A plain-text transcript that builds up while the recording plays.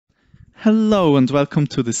Hello and welcome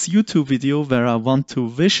to this YouTube video where I want to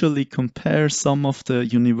visually compare some of the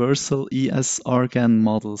universal ESRGAN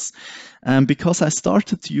models. Because I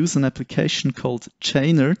started to use an application called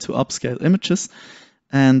Chainer to upscale images,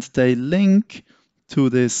 and they link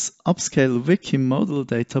to this Upscale wiki model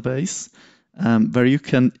database where you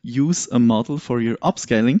can use a model for your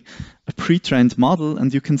upscaling, a pre-trained model,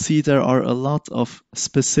 and you can see there are a lot of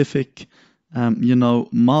specific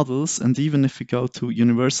models, and even if we go to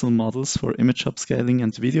universal models for image upscaling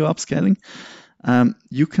and video upscaling,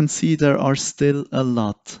 you can see there are still a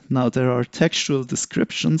lot. Now there are textual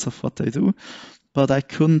descriptions of what they do, but I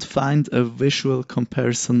couldn't find a visual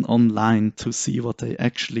comparison online to see what they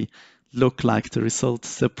actually look like, the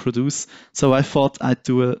results they produce. So I thought I'd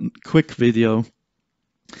do a quick video.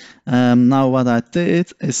 Now what I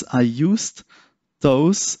did is I used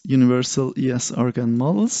those universal ESRGAN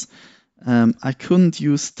models. I couldn't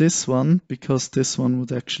use this one because this one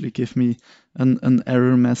would actually give me an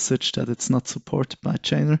error message that it's not supported by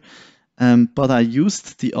Chainer. But I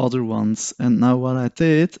used the other ones, and now what I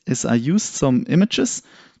did is I used some images.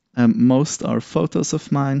 Most are photos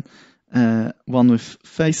of mine, one with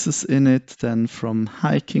faces in it, then from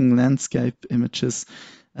hiking landscape images,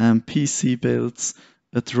 PC builds,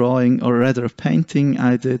 a drawing, or rather a painting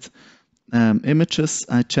I did, images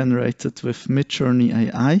I generated with Midjourney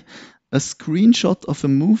AI, a screenshot of a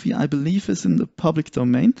movie I believe is in the public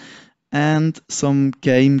domain, and some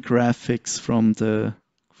game graphics from the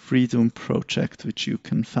Freedom project, which you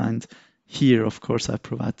can find here. Of course, I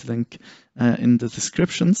provide the link in the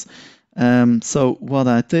descriptions. So what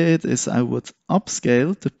I did is I would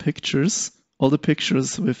upscale the pictures, all the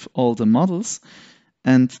pictures with all the models,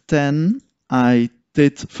 and then I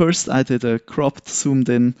did a cropped, zoomed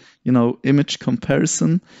in, image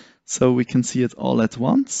comparison, so we can see it all at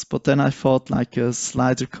once. But then I thought like a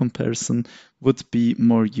slider comparison would be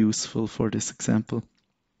more useful for this example.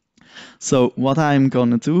 So what I'm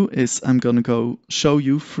gonna do is I'm gonna go show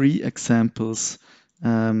you 3 examples.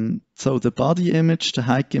 So the body image, the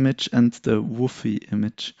hike image, and the woofy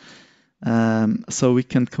image. So we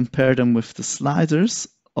can compare them with the sliders,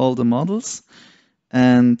 all the models,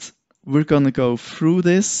 and we're going to go through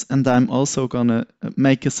this, and I'm also going to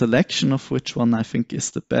make a selection of which one I think is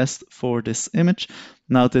the best for this image.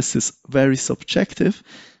 Now this is very subjective,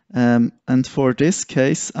 and for this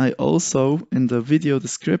case I also in the video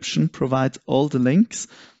description provide all the links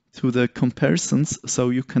to the comparisons so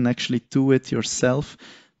you can actually do it yourself,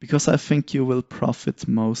 because I think you will profit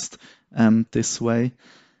most this way.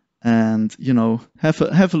 And have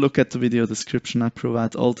a look at the video description. I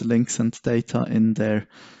provide all the links and data in there.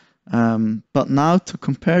 But now to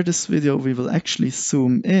compare this video, we will actually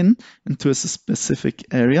zoom in into a specific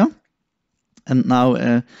area. And now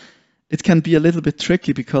it can be a little bit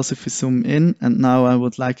tricky, because if we zoom in, and now I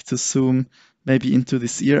would like to zoom maybe into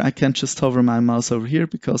this ear, I can't just hover my mouse over here,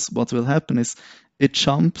 because what will happen is it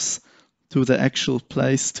jumps to the actual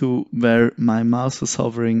place to where my mouse was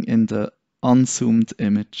hovering in the unzoomed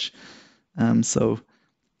image. So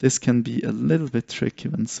this can be a little bit tricky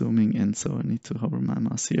when zooming in, so I need to hover my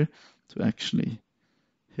mouse here to actually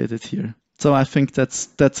hit it here. So I think that's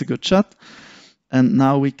a good shot. And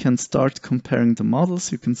now we can start comparing the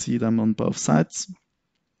models. You can see them on both sides.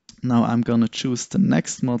 Now I'm going to choose the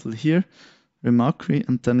next model here, Remacri,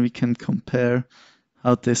 and then we can compare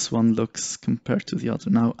how this one looks compared to the other.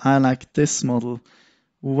 Now I like this model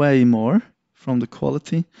way more from the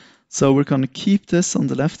quality. So we're going to keep this on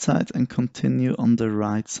the left side and continue on the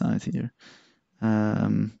right side here.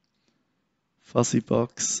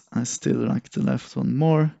 FuzzyBox, I still like the left one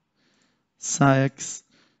more. Siax.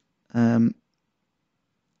 And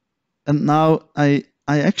now I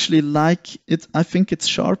actually like it. I think it's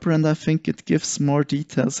sharper, and I think it gives more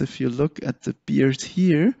details. If you look at the beard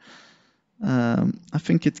here, I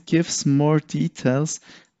think it gives more details.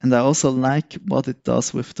 And I also like what it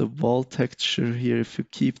does with the wall texture here. If you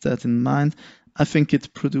keep that in mind, I think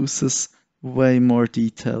it produces way more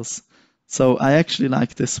details. So I actually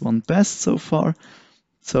like this one best so far.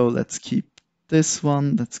 So let's keep this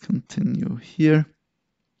one. Let's continue here.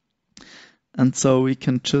 And so we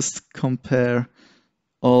can just compare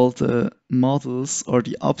all the models or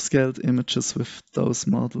the upscaled images with those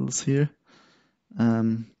models here.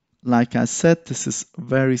 Like I said, this is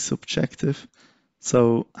very subjective.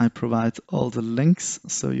 So I provide all the links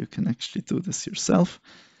so you can actually do this yourself.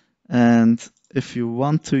 And if you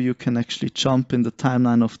want to, you can actually jump in the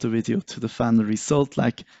timeline of the video to the final result,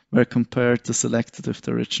 like where compared to selected with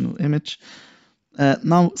the original image.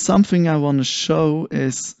 Now, something I want to show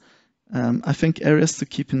is, I think areas to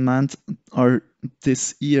keep in mind are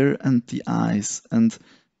this ear and the eyes. And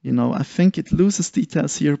You know, I think it loses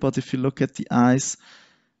details here, but if you look at the eyes,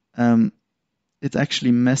 it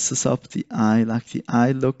actually messes up the eye. Like the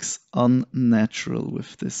eye looks unnatural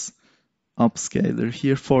with this upscaler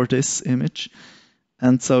here for this image.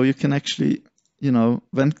 And so you can actually, you know,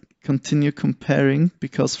 when continue comparing,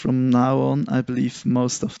 because from now on, I believe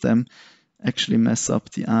most of them actually mess up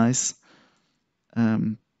the eyes.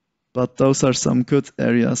 But those are some good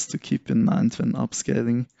areas to keep in mind when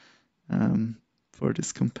upscaling for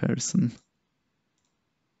this comparison.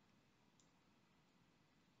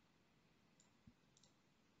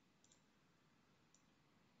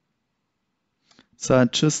 So I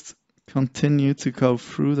just continue to go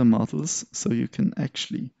through the models so you can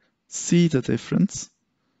actually see the difference.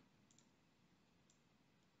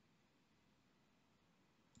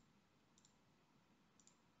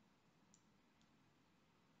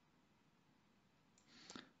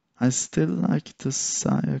 I still like the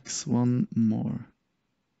Siax one more.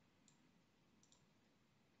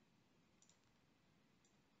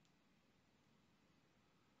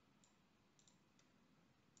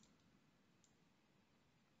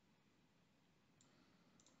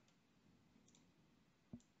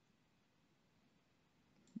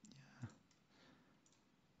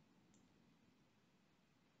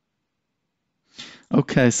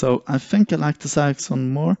 Okay, so I think I like the Siax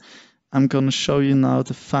one more. I'm going to show you now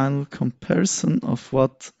the final comparison of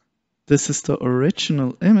what this is the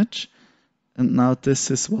original image, and now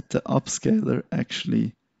this is what the upscaler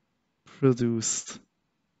actually produced.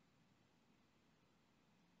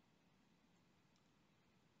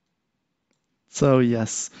 So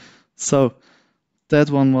yes, so that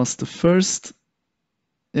one was the first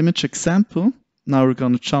image example. Now we're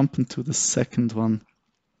going to jump into the second one.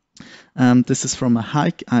 This is from a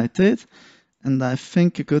hike I did, and I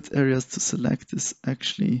think a good area to select is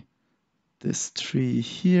actually this tree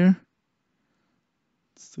here.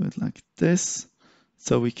 Let's do it like this,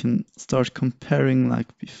 so we can start comparing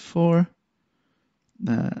like before.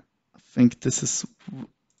 I think this is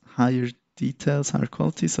higher details, higher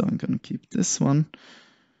quality, so I'm going to keep this one.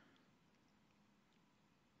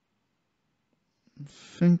 I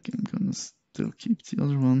think I'm going to still keep the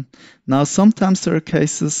other one. Now, sometimes there are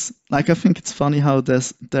cases, like I think it's funny how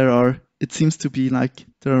it seems to be like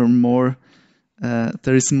there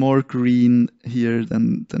is more green here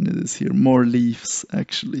than it is here, more leaves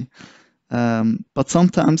actually. But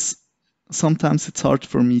sometimes it's hard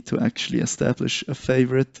for me to actually establish a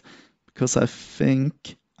favorite because I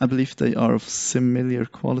believe they are of similar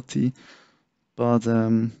quality, but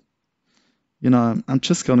you know, I'm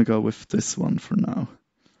just gonna go with this one for now.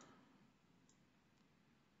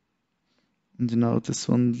 And you know, this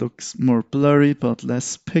one looks more blurry but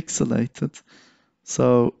less pixelated,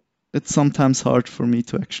 so it's sometimes hard for me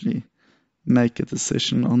to actually make a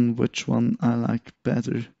decision on which one I like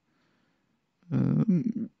better.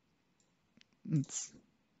 Let's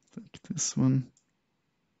take this one.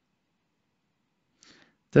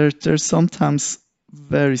 They're sometimes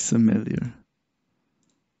very similar.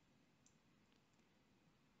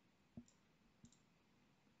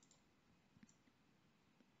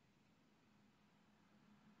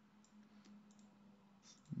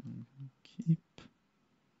 Keep.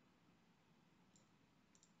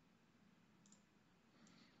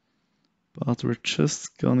 But we're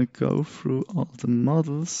just gonna go through all the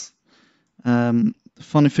models. The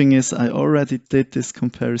funny thing is I already did this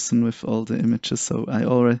comparison with all the images, so I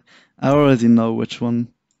already know which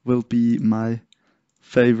one will be my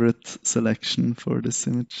favorite selection for this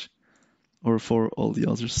image, or for all the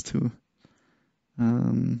others too.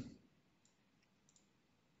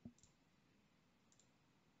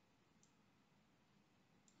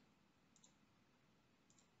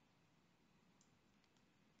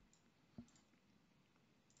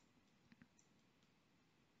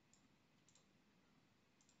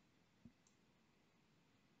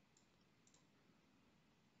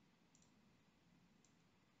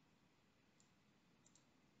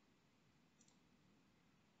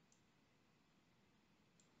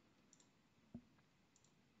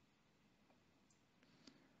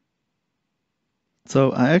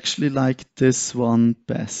 So I actually like this one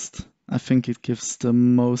best. I think it gives the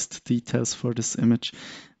most details for this image.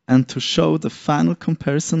 And to show the final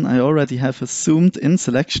comparison, I already have a zoomed in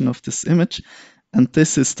selection of this image. And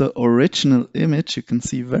this is the original image. You can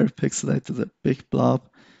see very pixelated, a big blob.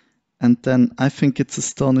 And then I think it's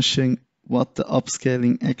astonishing what the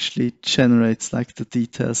upscaling actually generates, like the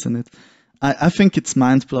details in it. I think it's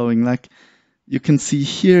mind-blowing. Like you can see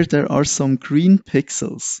here, there are some green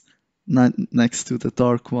pixels next to the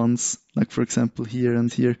dark ones, like for example here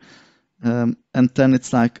and here. And then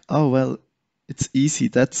it's like, oh, well, it's easy.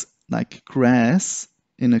 That's like grass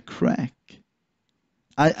in a crack.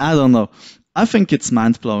 I don't know. I think it's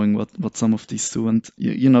mind-blowing what some of these do, and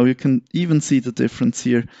you know, you can even see the difference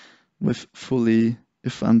here with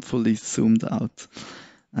if I'm fully zoomed out.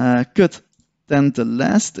 Good. Then the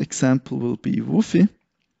last example will be woofy.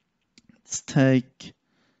 Let's take,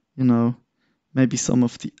 you know, maybe some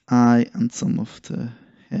of the eye and some of the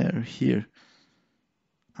hair here.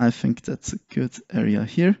 I think that's a good area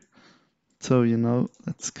here. So, you know,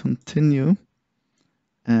 let's continue.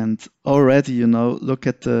 And already, you know, look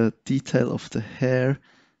at the detail of the hair.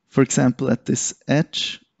 For example, at this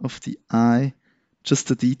edge of the eye, just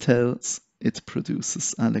the details it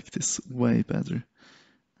produces. I like this way better.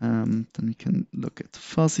 Then we can look at the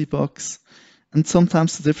FuzzyBox. And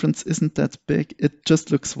sometimes the difference isn't that big. It just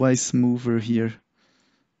looks way smoother here.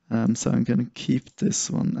 So I'm going to keep this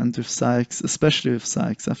one. And with Siax, especially with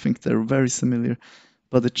Siax, I think they're very similar.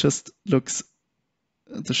 But it just looks,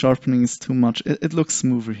 the sharpening is too much. It looks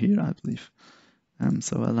smoother here, I believe.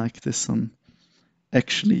 So I like this one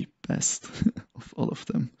actually best of all of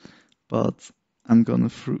them. But I'm going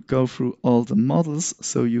to go through all the models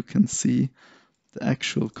so you can see the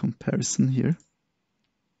actual comparison here.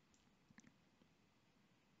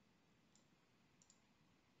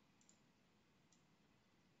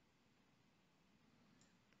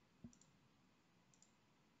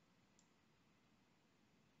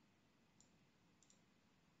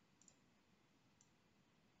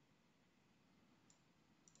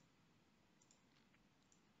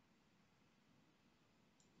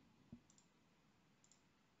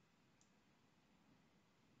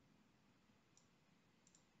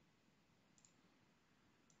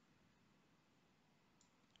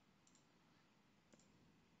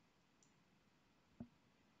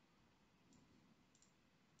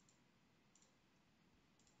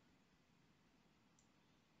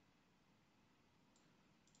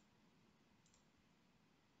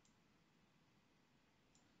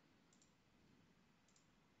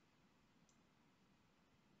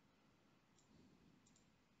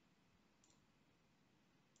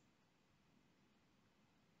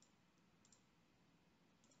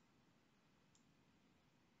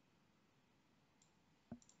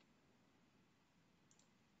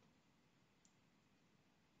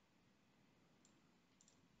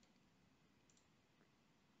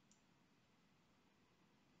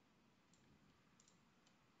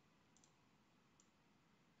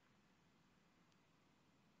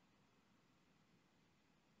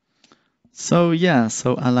 So yeah,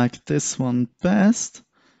 so I like this one best.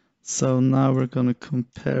 So now we're going to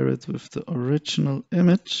compare it with the original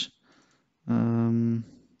image.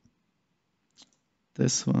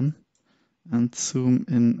 This one. And zoom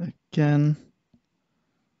in again.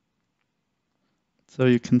 So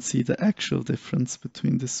you can see the actual difference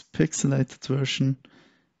between this pixelated version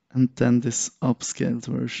and then this upscaled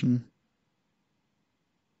version.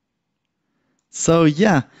 So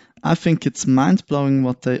yeah, I think it's mind-blowing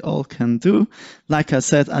what they all can do. Like I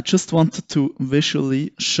said, I just wanted to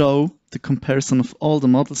visually show the comparison of all the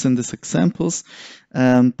models in these examples,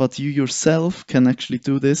 but you yourself can actually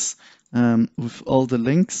do this with all the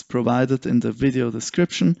links provided in the video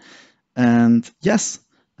description. And yes,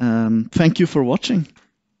 thank you for watching.